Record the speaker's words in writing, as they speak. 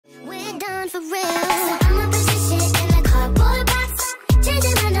for real. So I'ma put this shit in a cardboard box.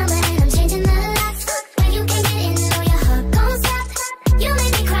 Changing my number and I'm changing the locks. When you can't get in, know your heart gon' stop. You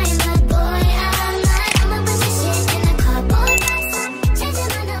make me cry, but boy, I'm not. I'ma put this shit in a cardboard box. Changing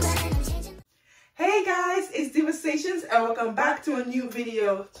my number and I'm changing. Hey guys, it's Devastations and welcome back to a new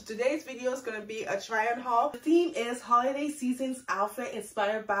video. So today's video is gonna be a try on haul. The theme is holiday season's outfit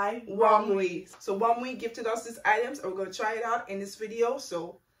inspired by ROMWE. So ROMWE gifted us these items and we're gonna try it out in this video.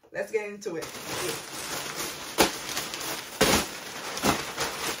 So let's get into it.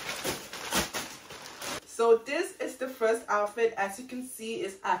 So this is the first outfit. As you can see,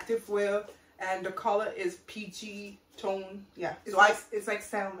 it's activewear and the color is peachy tone. Yeah, It's like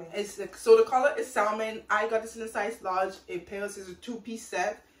salmon. So the color is salmon. I got this in a size large. It pairs as a two-piece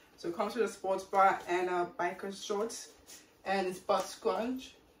set. So it comes with a sports bra and a biker shorts, and it's butt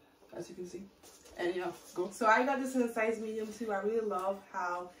scrunch, as you can see. And yeah, go. So I got this in a size medium too. I really love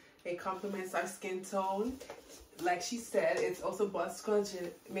how it complements our skin tone. Like she said, it's also butt scrunch.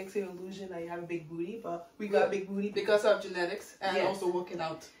 It makes an illusion that you have a big booty, but we got a big booty because of genetics and also working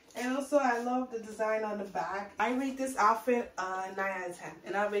out. And also, I love the design on the back. I rate this outfit 9 out of 10.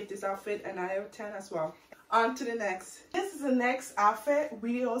 And I rate this outfit a 9 out of 10 as well. On to the next. This is the next outfit.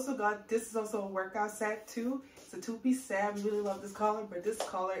 We also got, this is also a workout set too. It's a two-piece set. We really love this color, but this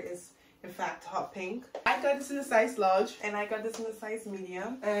color is, in fact, hot pink. I got this in a size large. And I got this in a size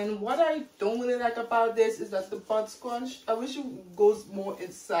medium. And what I don't really like about this is that the butt scrunch, I wish it goes more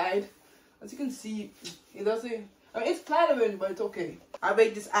inside. As you can see, it doesn't, I mean, it's flattering, but it's okay. I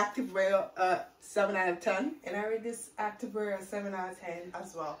rate this activewear 7 out of 10. And I rate this activewear a 7 out of 10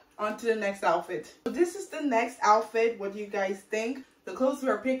 as well. On to the next outfit. So this is the next outfit. What do you guys think? The clothes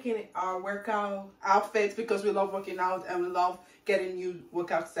we're picking are workout outfits because we love working out and we love getting new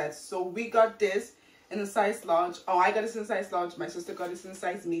workout sets. So we got this in a size large. Oh, I got this in a size large. My sister got this in a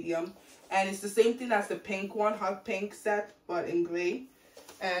size medium. And it's the same thing as the pink one, hot pink set, but in gray.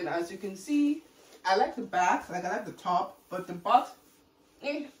 And as you can see, I like the back, like I like the top, but the butt,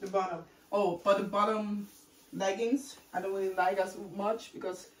 the bottom. Oh, but the bottom leggings, I don't really like as much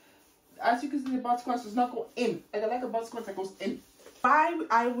because as you can see, the butt scrunch does not go in. Like I like a butt scrunch that goes in. Why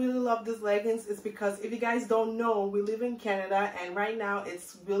I really love these leggings is because if you guys don't know, we live in Canada and right now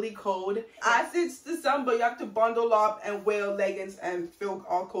it's really cold. As it's December, you have to bundle up and wear leggings and feel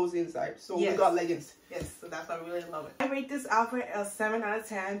all cozy inside. So we got leggings. Yes, so that's why I really love it. I rate this outfit a 7 out of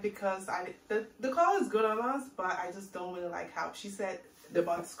 10 because the color is good on us, but I just don't really like how she said the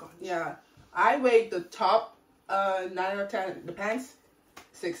butt scrunch. Yeah, I rate the top 9 out of 10. The pants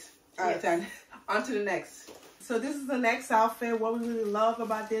 6 out of 10. On to the next. So this is the next outfit. What we really love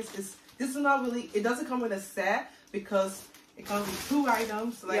about this is not really, it doesn't come with a set because it comes with 2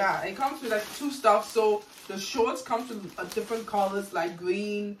 items. Like, yeah, it comes with like 2 stuff. So the shorts comes with different colors like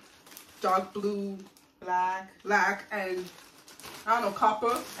green, dark blue, black, and I don't know,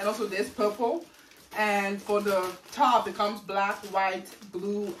 copper, and also this purple. And for the top, it comes black, white,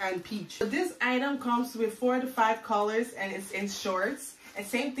 blue, and peach. So this item comes with 4 to 5 colors and it's in shorts. And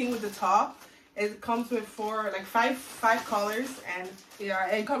same thing with the top. It comes with 5 colors and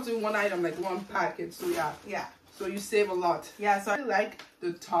and it comes with 1 item, like 1 package. So yeah. So you save a lot. Yeah, so I like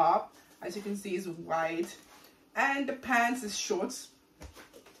the top. As you can see, is white, and the pants is shorts.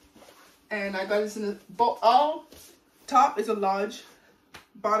 And I got this in the all top is a large,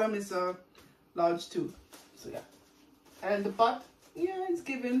 bottom is a large too. So yeah, and the butt. Yeah, it's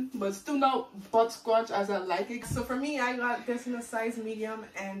given, but still not butt scrunch as I like it. So for me, I got this in a size medium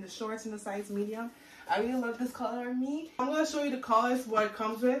and the shorts in a size medium. I really love this color on me. I'm going to show you the colors, what it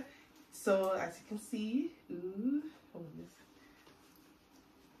comes with. So as you can see,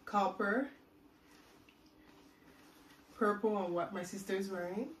 copper, purple on what my sister is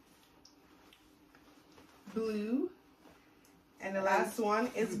wearing, blue, and the last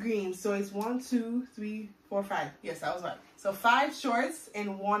one is green. So it's 1, 2, 3, 4, 5. Yes, I was right. So 5 shorts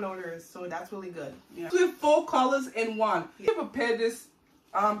in 1 order. So that's really good. Yeah. So 4 colors in 1. You can pair this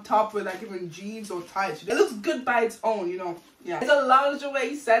top with like even jeans or tights. It looks good by its own, you know. Yeah. It's a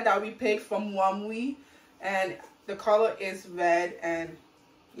lingerie set that we picked from ROMWE, and the color is red and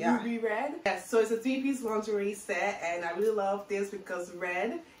ruby red. Yes. So it's a 3-piece lingerie set, and I really love this because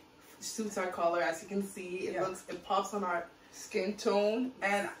red suits our color. As you can see, it pops on our skin tone.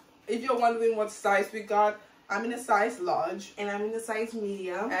 And if you're wondering what size we got, I'm in a size large. And I'm in a size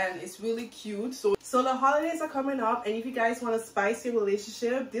medium. And it's really cute. So the holidays are coming up, and if you guys want to spice your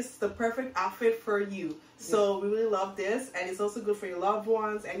relationship, this is the perfect outfit for you. So we really love this, and it's also good for your loved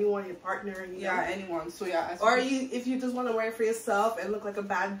ones, anyone, your partner. Yeah, anyone. So yeah. Or if you just want to wear it for yourself and look like a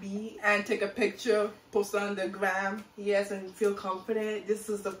bad bee. And take a picture, post it on the gram. Yes, and feel confident. This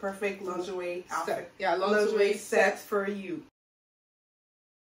is the perfect lingerie outfit. Yeah, lingerie set for you.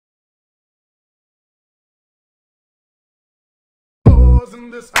 In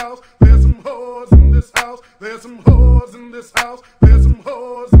this house, there's some whores in this house, there's some whores in this house, there's some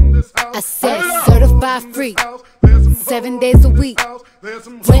whores in this house. I said certified free, 7 days a week,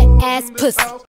 wet ass pussy.